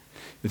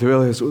Ja tu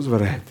vēlies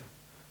uzvarēt,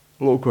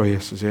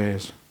 lūkojies uz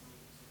Jēzu.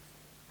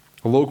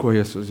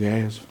 Lūkojies uz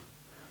Jēzu.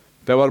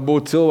 Tev var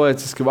būt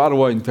cilvēciski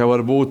varoņi, tev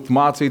var būt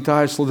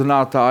mācītāji,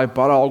 sludinātāji,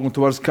 paraugi, un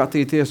tu vari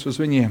skatīties uz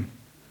viņiem.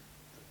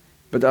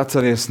 Bet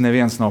atceries,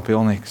 neviens nav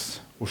pilnīgs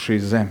uz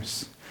šīs zemes.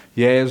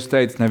 Jēzus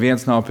teica,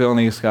 neviens nav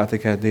pilnīgs kā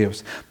tikai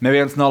Dievs.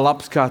 Neviens nav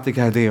labs kā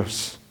tikai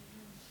Dievs.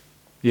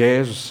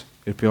 Jēzus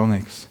ir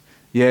pilnīgs.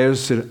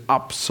 Jēzus ir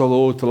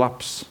absolūti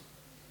labs.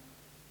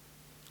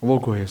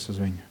 Lūkojies uz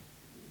viņu.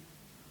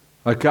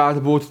 Lai kāda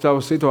būtu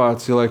tava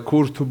situācija, lai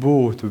kur tu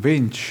būtu,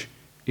 viņš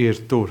ir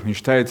tur.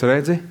 Viņš teica,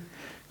 redzi,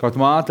 kaut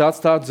māte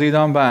atstātu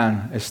dzīdām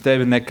bērnu, es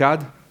tevi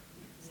nekad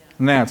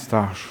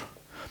neatstāšu.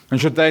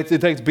 Viņš ir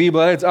teicis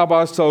Bībelē, redz,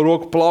 abās savu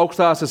roku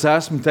plaukstās, es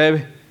esmu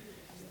tevi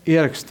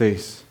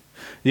ierakstījis.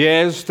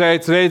 Jēzus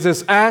teica, redz,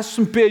 es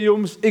esmu pie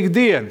jums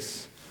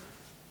ikdienas,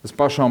 līdz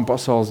pašām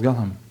pasaules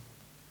galam.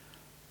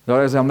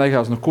 Reizēm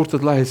liekas, kur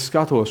tad lai es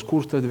skatos,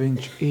 kur tad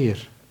viņš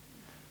ir?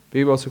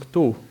 Bībelē saka,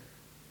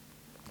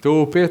 tu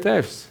pie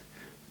tevis.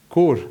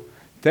 Kur?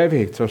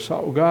 Tevī, ar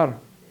savu garu.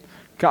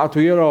 Kā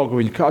tu ieraugi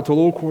viņu, kā tu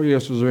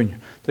lūkojies uz viņu.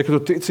 Tad, kad tu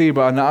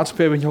ticībā nāc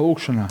pie viņa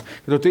lūkšanā,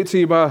 kad tu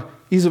ticībā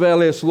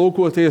izvēlies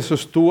lūkoties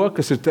uz to,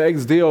 kas ir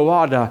teikts Dieva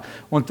vārdā,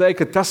 un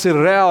teikt, ka tas ir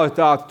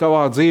realitāte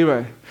tavā dzīvē,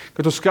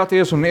 ka tu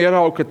skaties un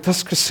ieraugi, ka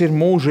tas, kas ir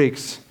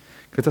mūžīgs,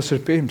 ka tas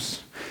ir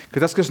pirms,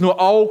 ka tas, kas no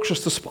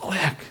augšas, tas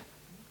paliek.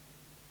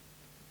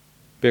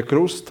 Pie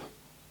krusta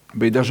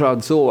bija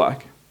dažādi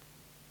cilvēki,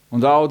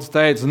 un daudz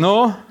teica,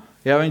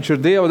 ja viņš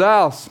ir Dieva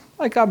dēls,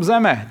 lai kā ap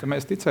zemē, tad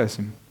mēs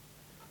ticēsim.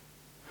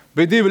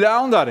 Bija divi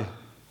ļaundari,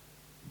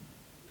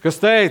 kas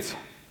teica,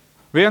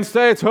 viens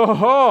teica,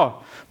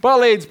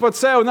 palīdz pat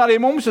sev, un arī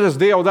mums ir tas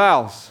Dieva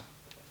dēls.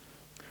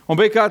 Un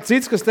bija kāds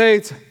cits, kas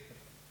teica,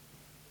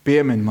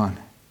 piemin mani.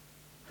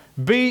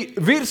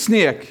 Bija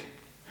virsnieki,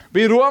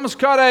 bija Romas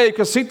karēji,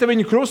 kas sita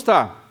viņu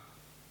krustā.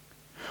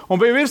 Un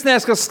bija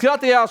virsnieks, kas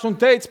skatījās un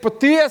teica,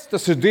 patiesi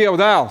tas ir Dieva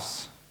dēls.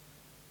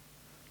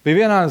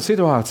 Bija vienāda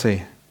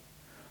situācija.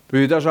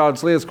 Bija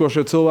dažādas lietas, ko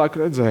šie cilvēki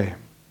redzēja.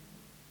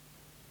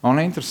 Un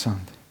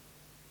interesanti.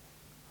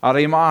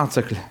 Arī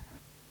mācekļi.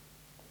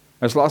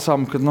 Mēs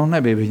lasām, ka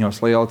nebija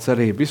viņos liela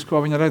cerība. Viss, ko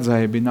viņi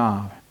redzēja, bija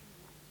nāve.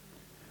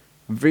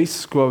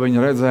 Viss, ko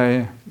viņi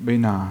redzēja,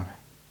 bija nāve.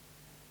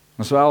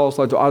 Es vēlos,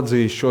 lai tu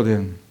atzīsti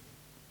šodien,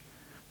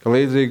 ka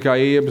līdzīgi kā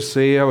Ieba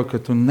sieva, ka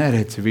tu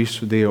neredzi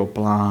visu Dieva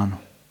plānu.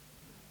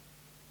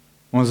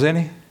 Un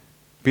zini,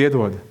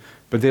 piedod,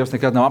 bet Dievs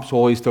nekad nav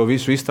apsolījis tev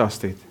visu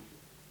izstāstīt.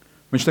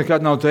 Viņš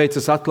nekad nav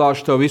teicis, es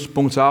atklāšu tev visu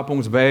punkts A,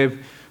 punkts B,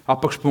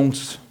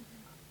 apakšpunkts.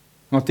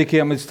 No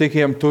tikiem līdz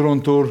tikiem, tur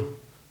un tur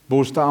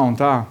būs tā un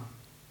tā.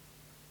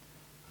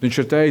 Viņš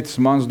ir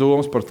teicis, mans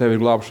domas par tevi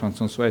ir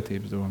glābšanas un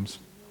svētības domas.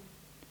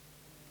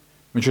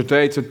 Viņš ir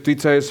teicis, ja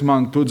ticēsi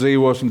man, tu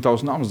dzīvos un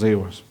tavs nams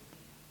dzīvos.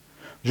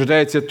 Viņš ir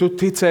teicis, ja tu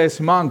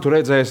ticēsi man, tu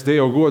redzēsi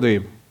Dieva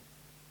godību.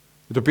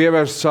 Ja tu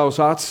pievērsi savus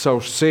acis,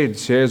 savus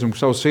sirdis,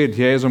 savu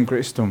sirdi Jēzum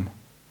Kristum,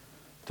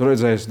 tu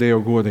redzēsi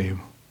Dieva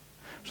godību.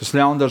 Šis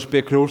ļaundars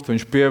pie krusta,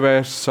 viņš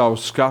pievērsa savu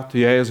skatu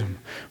Jēzum.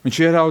 Viņš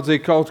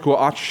ieraudzīja kaut ko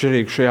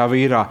atšķirīgu šajā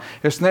vīrā.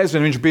 Es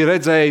nezinu, viņš bija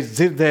redzējis,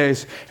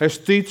 dzirdējis. Es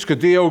ticu, ka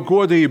Dieva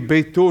godība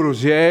bija tur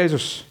uz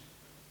Jēzus.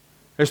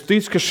 Es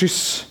ticu, ka šis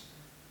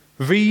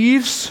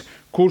vīrs,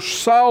 kurš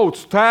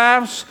sauc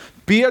tēvs,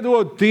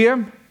 piedod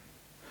tiem,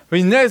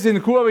 viņi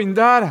nezina, ko viņi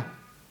dara.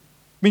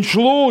 Viņš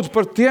lūdz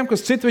par tiem,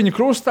 kas cita viņa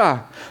krustā.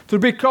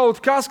 Tur bija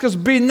kaut kas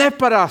bija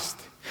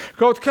neparasti.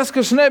 Kaut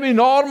kas nebija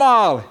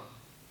normāli.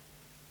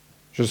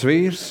 Šis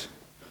vīrs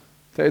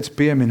teica,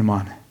 piemini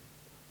mani.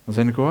 Un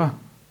zini ko?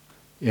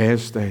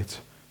 Jēzus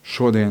teica,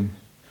 šodien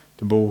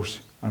tu būsi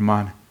ar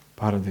mani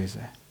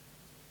paradīzē.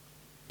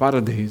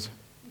 Paradīze.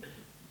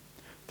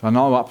 Tā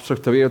nav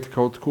abstrakta vieta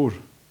kaut kur.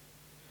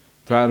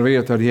 Tā ir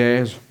vieta ar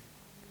Jēzu.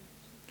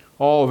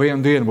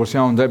 Vienu dienu būs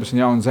jauna debesis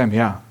un jauna zeme,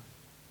 jā.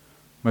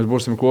 Mēs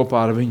būsim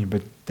kopā ar viņu,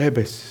 bet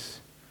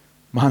debesis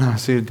manā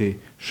sirdī,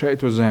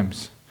 šeit uz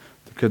zemes,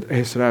 tad, kad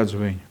es redzu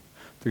viņu.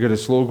 Tagad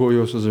es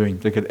lūgojos uz viņu,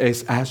 tagad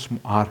es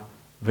esmu ar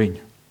viņu.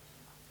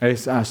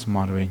 Es esmu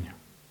ar viņu.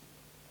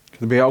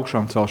 Kad bija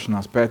augšām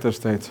celšanās,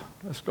 Pēters teica,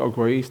 es kaut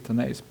ko īsti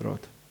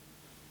neizprotu.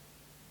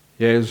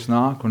 Jēzus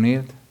nāk un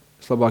iet,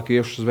 es labāk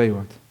iešu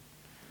zvejot.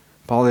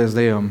 Paldies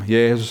Dievam,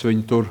 Jēzus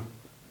viņu tur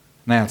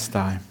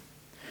neatstāja.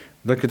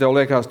 Tad, kad tev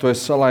liekas, tu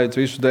esi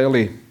salaidis visu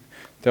dēlī,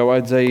 tev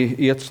vajadzēja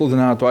iet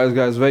sludināt, tu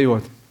aizgāji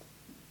zvejot.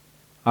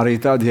 Arī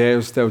tad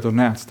Jēzus tev tur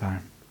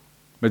neatstāja.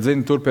 Bet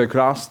zini, tur pie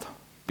krasta,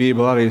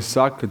 Bībele arī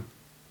saka,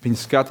 ka viņi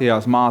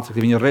skatījās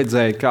mācekļi, viņi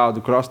redzēja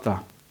kādu krastā.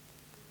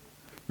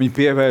 Viņi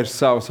pievērsa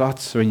savus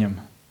acis viņam.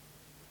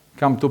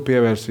 Kam tu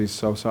pievērsīsi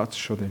savus acis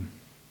šodien?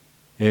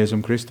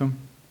 Jēzum Kristum?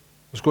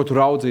 Uz ko tu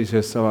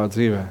raudzīsies savā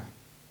dzīvē?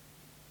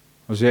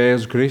 Uz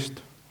Jēzu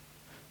Kristu?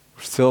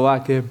 Uz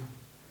cilvēkiem?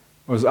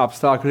 Uz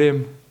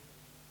apstākļiem?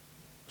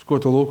 Uz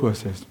ko tu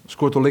lūkosies? Uz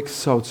ko tu liksi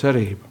savu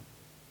cerību?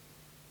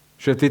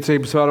 Šie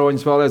ticības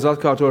varoņus vēlreiz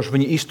atkārtoši,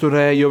 viņi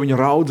izturēja, jo viņi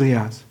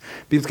raudzījās.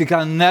 Bija kā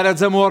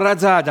neredzamo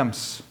redzēdams.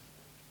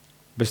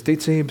 Bez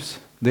ticības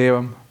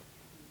Dievam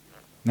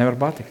nevar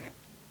patikt.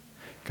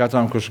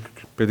 Katram, kurš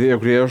pie Dieva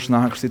griežas,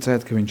 nākas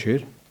ticēt, ka viņš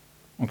ir.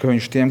 Un ka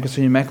viņš tiem, kas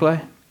viņu meklē,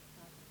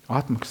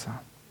 atmaksā.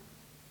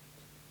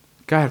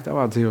 Kā ir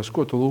tavā dzīvē? Uz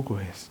ko tu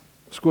lūkojies?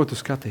 Uz ko tu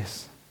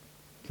skaties?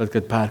 Tad,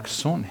 kad pērk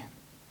suni,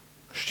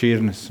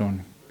 šķirnes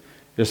suni,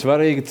 ir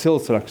svarīgi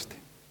ciltsraksti.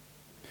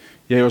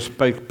 Ja jūs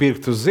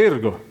pirktu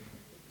zirgu,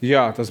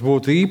 jā, tas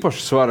būtu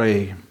īpaši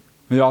svarīgi.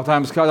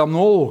 Jautājums kādam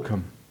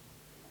nolūkam.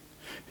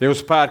 Ja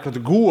jūs pērkat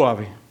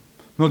govi,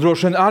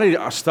 droši vien arī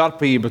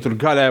starpība tur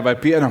gaļai vai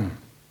pienam.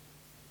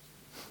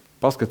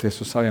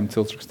 Paskaties uz saviem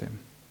ciltsrakstiem.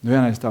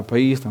 Vienreiz tā pa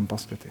īstam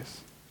paskaties.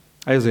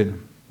 Es zinu,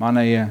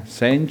 manējie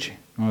senči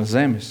no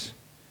zemes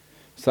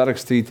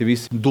sarakstīti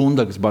visi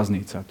Dundagas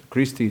baznīcā.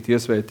 Kristīti,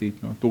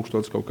 iesvētīti no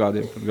 1000 kaut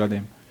kādiem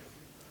gadiem.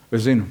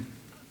 Es zinu,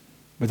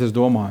 bet es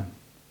domāju,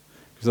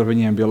 ka ar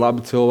viņiem bija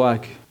labi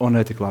cilvēki un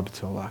netik labi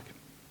cilvēki.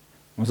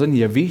 Un zinu,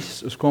 ja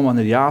viss, uz ko man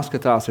ir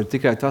jāskatās, ir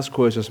tikai tas,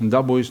 ko es esmu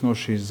dabūjis no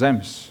šīs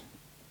zemes,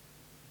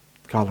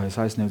 kā lai es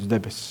aizsniedzu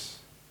debesis.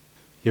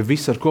 Ja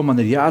viss, ar ko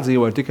man ir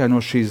jādzīvo, ir tikai no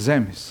šīs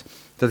zemes,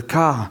 tad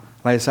kā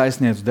lai es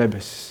aizsniedzu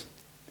debesis?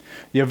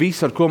 Ja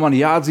viss, ar ko man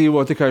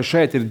jādzīvo tikai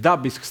šeit, ir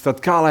dabisks, tad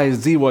kā lai es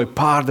dzīvoju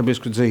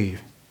pārdabisku dzīvi?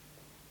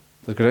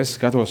 Tad, kad es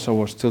skatos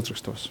savos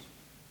ciltsrakstos,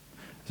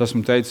 es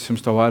esmu teicis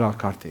jums to vairāk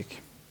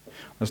kārtīgi.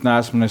 Es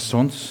neesmu ne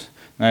suns,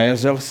 ne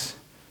ezelis,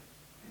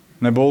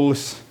 ne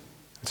bullis.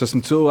 Es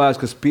esmu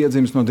cilvēks, kas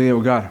piedzimis no Dieva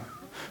gara.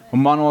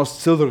 Un manos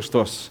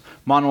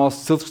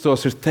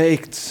ciltsrakstos ir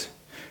teikts,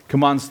 ka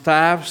mans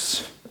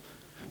tēvs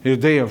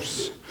ir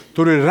Dievs.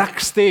 Tur ir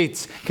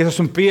rakstīts, ka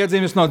esmu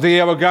piedzimis no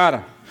Dieva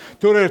gara.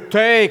 Tur ir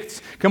teikts,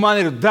 ka man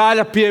ir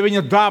daļa pie viņa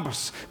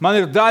dabas, man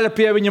ir daļa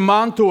pie viņa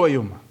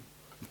mantojuma.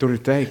 Tur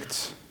ir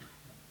teikts,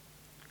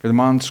 ka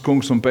mans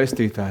kungs un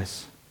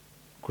pestītājs,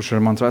 kurš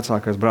ir mans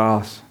vecākais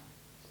brālis,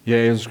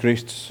 Jēzus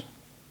Kristus,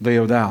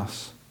 Dieva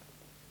dēls,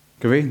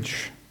 ka viņš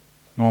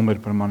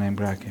nomira par maniem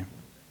grēkiem.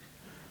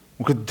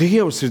 Un ka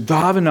Dievs ir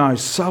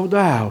dāvinājis savu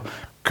dēlu,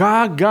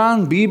 kā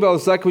gan Bībele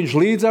saka, viņš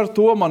līdz ar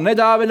to man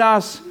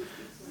nedāvinās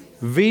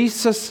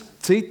visas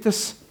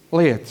citas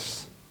lietas.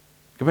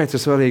 Kāpēc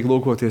ir svarīgi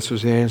lūkoties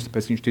uz Jēzu?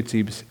 Tāpēc viņš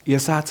ticības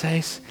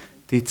iesācējs,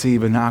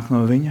 ticība nāk no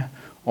viņa,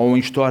 un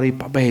viņš to arī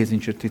pabeidz,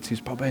 viņš ir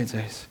ticības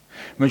pabeidzējs.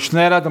 Viņš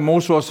nerada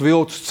mūsos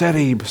viltus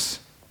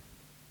cerības.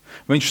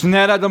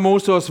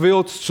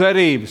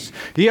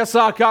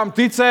 Iesākām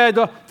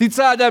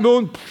ticēdami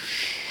un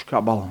kā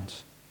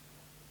balons.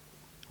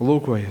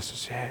 Lūkojies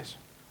uz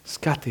Jēzu,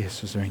 skaties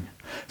uz viņu.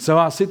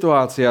 Savā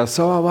situācijā,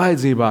 savā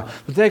vajadzībā.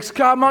 Tu teiksi,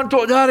 kā man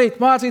to darīt?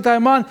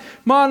 Mācītāji,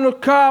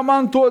 kā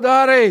man to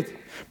darīt?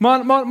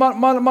 Man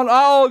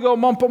alga,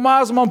 man pa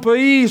mazu, man pa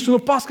īsu.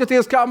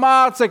 Paskaties, kā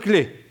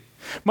mācekļi.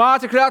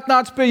 Mācekļi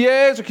atnāca pie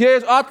Jēzu, ka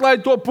Jēzu atlaid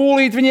to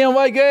pūlīt, viņiem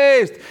vajag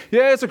ēst.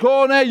 Jēzu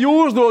saka, nē,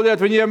 jūs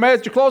dodiet viņiem,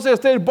 mēs klausies,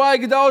 te ir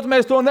baigi daudz,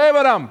 mēs to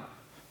nevaram.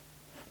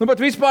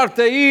 Bet vispār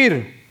te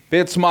ir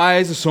 5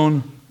 maizes un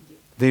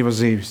 2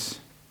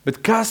 zivis. Bet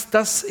kas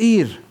tas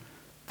ir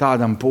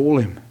tādam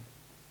pūlim?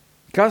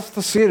 Kas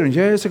tas ir? Un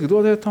Jēzus saka,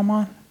 dodiet to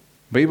man.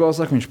 Bībele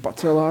saka, viņš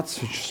pacēla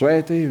acis, viņš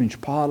svētīja, viņš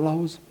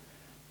pārlauza.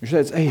 Viņš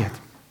teica, ejiet,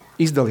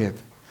 izdaliet.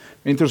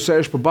 Viņi tur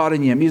sēž pa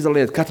bariņiem,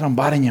 izdaliet katram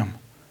bariņam.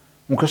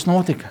 Un kas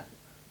notika?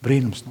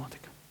 Brīnums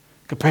notika.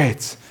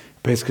 Kāpēc?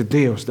 Pēc, ka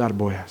Dievs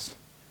darbojās.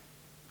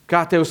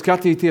 Kā tev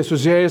skatīties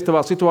uz Jēzu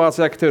tavā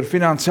situācijā, ka tev ir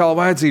finansiāla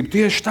vajadzība?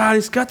 Tieši tā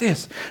arī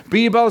skaties.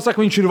 Bībele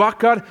saka, viņš ir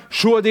vakar,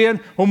 šodien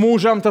un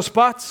mūžam tas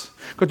pats.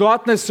 Kad tu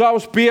atnes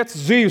savus 5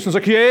 zivis un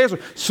saka, Jēzu,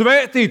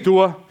 svētī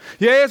to.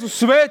 Jēzu,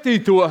 svētī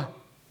to.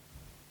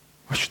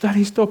 Viņš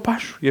darīs to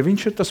pašu, ja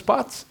viņš ir tas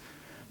pats.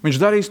 Viņš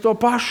darīs to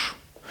pašu.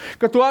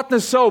 Kad tu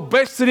atnes savu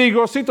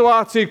bezcerīgo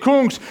situāciju,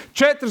 kungs,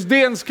 4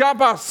 dienas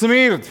kapā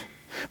smird.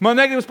 Man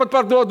negribas pat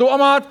par to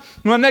domāt,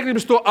 man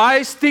negribas to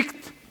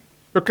aiztikt,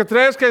 jo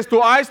katreiz, kad es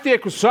to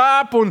aiztieku,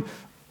 sāp un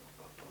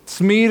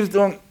smird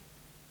un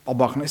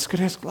labāk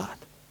neskaries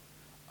klāt.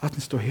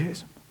 Atnes to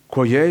Jēzu.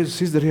 Ko Jēzus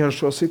izdarīja ar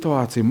šo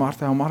situāciju,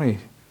 Martā un Mariju?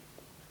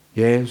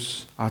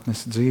 Jēzus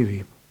atnesa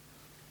dzīvību.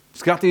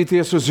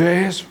 Skatīties uz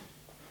Jēzu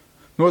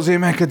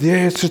nozīmē, ka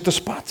Jēzus ir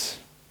tas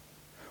pats.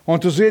 Un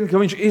tu zini, ka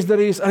viņš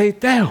izdarīs arī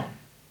tev.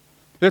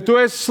 Ja tu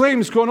esi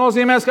slims, ko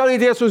nozīmē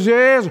skatīties uz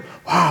Jēzu?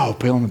 Wow,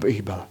 pilna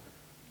Bībele.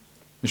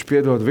 Viņš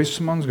piedod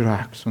visus manus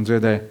grēkus un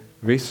dziedē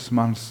visas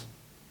manas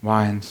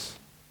vainas.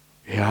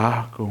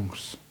 Jā,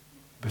 kungs,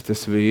 bet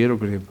es vīru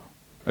gribu.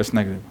 Es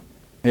negribu.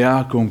 Jā,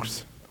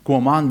 kungs, ko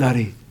man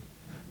darīt?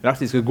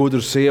 Rakstīts, ka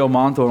gudru sieva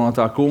manto no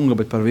tā kunga,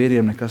 bet par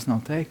vīriem nekas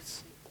nav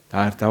teikts.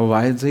 Tā ir tava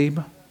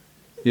vajadzība.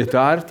 Ja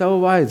tā ir tava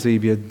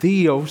vajadzība,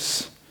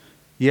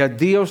 ja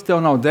Dievs tev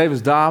nav devis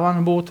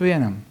dāvanu būt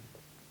vienam,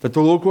 tad tu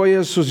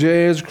lūkojies uz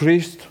Jēzu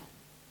Kristu.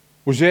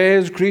 Uz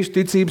Jēzu Kristu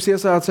ticības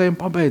iesācēju un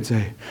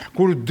pabeidzēju,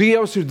 kuru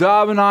Dievs ir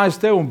dāvinājis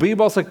tev. Un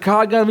Bībele saka, kā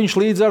gan viņš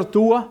līdz ar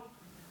to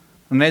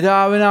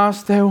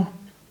nedāvinās tev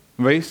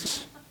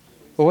visas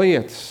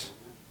lietas.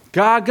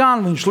 Kā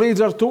gan viņš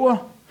līdz ar to?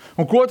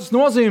 Un ko tas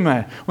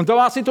nozīmē? Un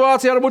tavā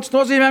situācijā varbūt tas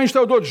nozīmē, viņš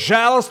tev dod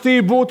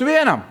žēlastību būt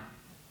vienam.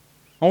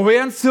 Un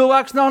viens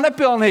cilvēks nav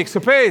nepilnīgs.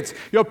 Kāpēc?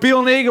 Jo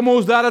pilnīga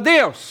mūs dara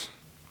Dievs.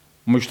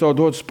 Un viņš tev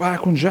dod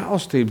spēku un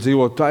žēlastību,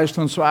 dzīvot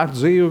taisnu un svētu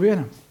dzīvi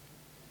vienam.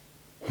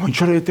 Un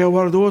viņš arī tev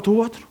var dot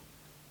otru.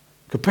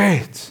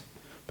 Kāpēc?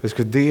 Pēc,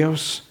 ka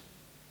Dievs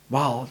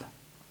valda.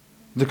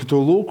 Tad, kad tu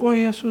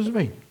lūkojies uz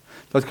viņu,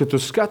 tad, kad tu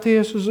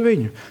skaties uz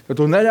viņu, tad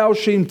tu neļauj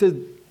šīm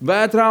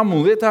vētrām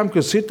un lietām,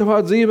 kas ir tavā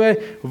dzīvē,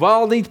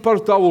 valdīt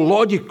par tavu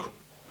loģiku.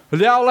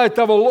 Ļauj, lai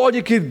tava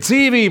loģika ir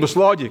dzīvības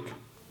loģika.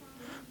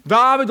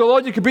 Dāvida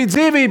loģika bija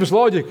dzīvības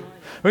loģika.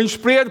 Viņš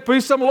sprieda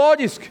pavisam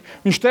loģiski.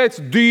 Viņš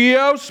teica,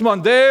 Dievs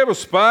man deva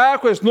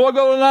spēku, es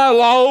nogalināju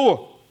lauvu.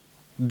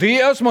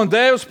 Dievs man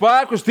deva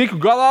spēku, es tiku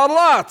galā ar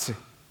lāci.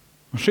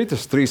 Un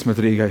šitas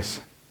 3-metrīgais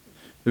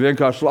ir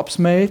vienkārši labs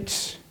mērķis.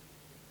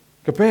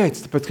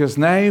 Kāpēc? Tāpēc, ka es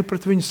neju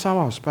pret viņu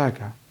savā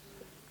spēkā.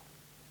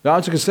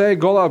 Jānis, ka es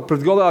eju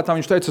pret Golātām,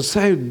 viņš teica, es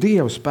eju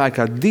Dieva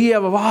spēkā,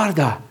 Dieva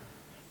vārdā.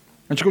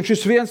 Viņš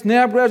ir viens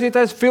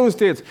neapgriezītais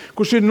filistietis,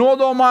 kurš ir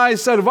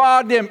nodomājis ar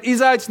vārdiem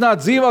izaicināt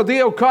dzīvo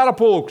Dievu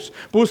karapulkus.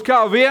 Būs kā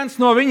viens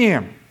no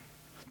viņiem.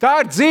 Tā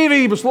ir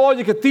dzīvības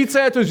loģika,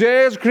 ticēt uz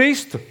Jēzu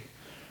Kristu.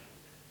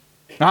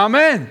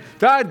 Amen!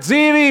 Tā ir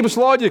dzīvības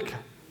loģika.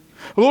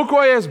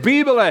 Lūkojies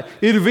Bībelē,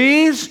 ir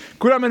vīrs,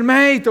 kuram ir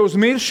meita uz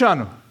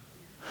miršanu.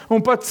 Un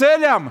pa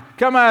ceļam,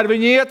 kamēr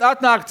viņi iet,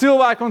 atnāk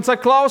cilvēki un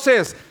saka,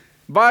 klausies,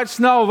 vairs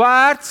nav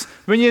vērts,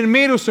 viņi ir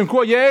mirusi, un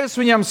ko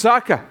Jēzus viņam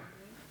saka?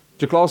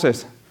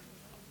 Klausies,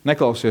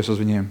 neklausies uz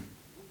viņiem.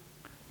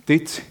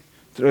 Tici,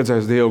 tu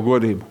redzēsi Dievu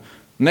godību.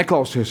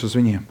 Neklausies uz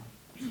viņiem.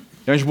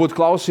 Ja viņš būtu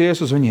klausījies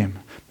uz viņiem,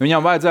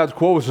 viņam vajadzētu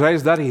ko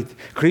uzreiz darīt.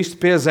 Krist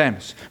pie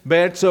zemes,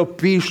 bērt sev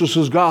pīšus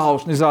uz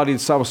galvas, izrādīt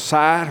savas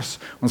sēras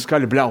un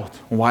skaļi bļaut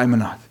un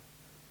vaimanāt.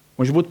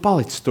 Viņš būtu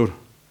palicis tur,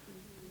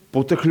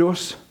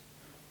 putekļos,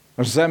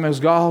 ar zemi uz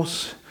galvas,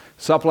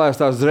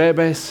 saplēstās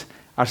drēbēs,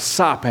 ar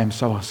sāpēm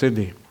savā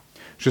sirdī.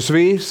 Šis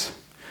vīrs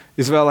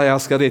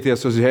izvēlējās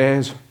skatīties uz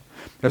Jēzu.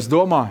 Es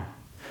domāju,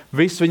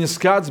 viss viņa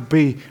skats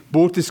bija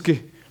būtiski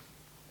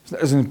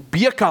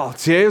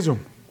piekalts Jēzum.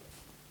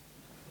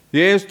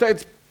 Jēzus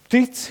teica,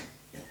 tici.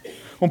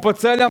 Un pa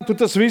ceļam tur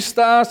tas viss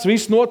stāsts,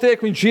 viss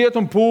notiek, viņš iet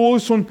un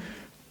pūlis, un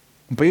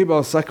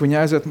Bībele saka, viņa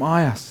aiziet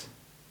mājās.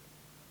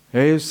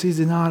 Jēzus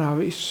izzina ārā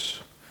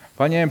visu.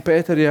 Paņēma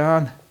Pēteru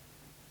Jāni,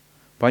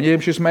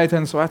 paņēma šis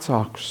meitenes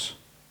vecākus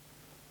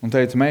un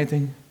teica,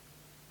 meitiņa,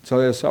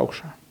 celies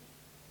augšā.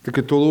 Tad,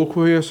 kad tu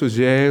lūkojies uz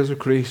Jēzu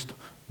Kristu,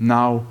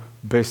 nav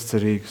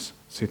bezcerīgas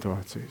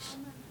situācijas.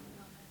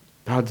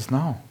 Tādas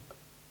nav.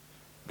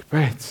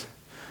 Kāpēc?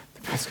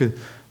 Tāpēc,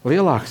 ka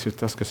lielāks ir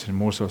tas, kas ir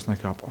mūsos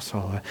nekā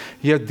pasaulē.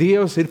 Ja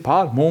Dievs ir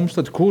pār mums,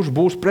 tad kurš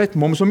būs pret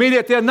mums? Un,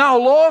 mīļie, tie nav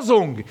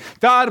lozungi.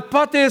 Tā ir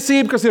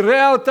patiesība, kas ir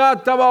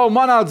realitāte tavā un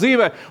manā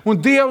dzīvē. Un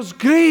Dievs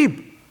grib,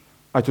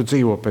 lai tu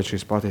dzīvo pēc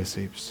šīs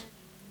patiesības.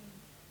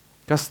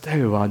 Kas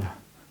tevi vada?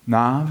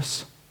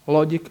 Nāves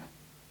loģika?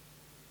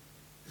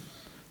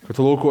 Kad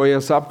tu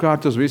lūkojies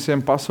apkārt uz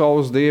visiem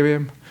pasaules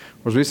dieviem,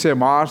 uz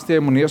visiem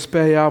ārstiem un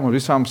iespējām un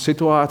visām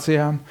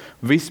situācijām,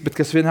 bet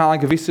kas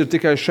vienalga, viss ir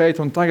tikai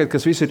šeit un tagad,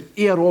 kas viss ir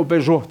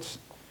ierobežots.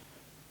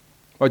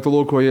 Vai tu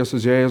lūkojies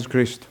uz Jēzu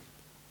Kristu?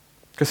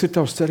 Kas ir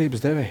tavs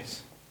cerības devējs?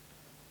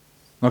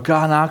 No kā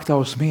nāk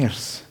tavs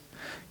miers?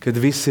 Kad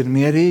viss ir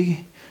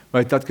mierīgi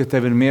vai tad, kad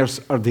tev ir miers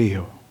ar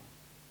Dievu?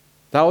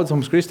 Daudz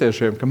mums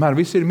kristiešiem, kamēr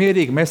viss ir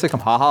mierīgi, mēs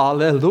sakam,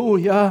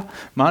 halleluja,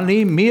 manī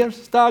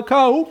miers tā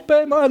kā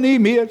upe, manī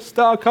miers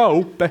tā kā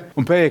upe.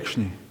 Un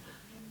pēkšņi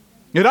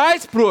ir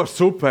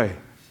aizprosts upei.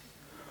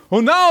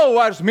 Un nav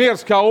vairs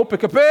miers kā upe.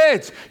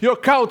 Kāpēc? Jo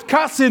kaut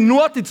kas ir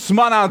noticis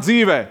manā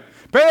dzīvē.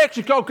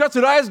 Pēkšņi kaut kas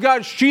ir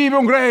aizgājis šķīvi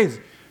un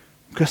greizi.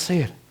 Kas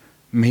ir?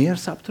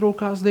 Miers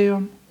aptrūkās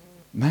Dievam?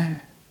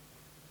 Nē.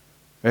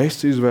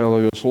 Es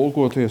izvēlējos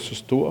lūkoties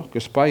uz to,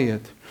 kas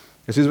paiet.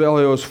 Es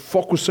izvēlējos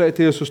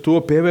fokusēties uz to,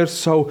 pievērst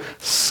savu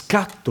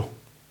skatu.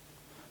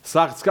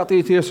 Sākt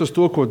skatīties uz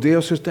to, ko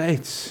Dievs ir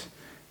teicis,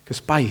 kas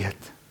paiet.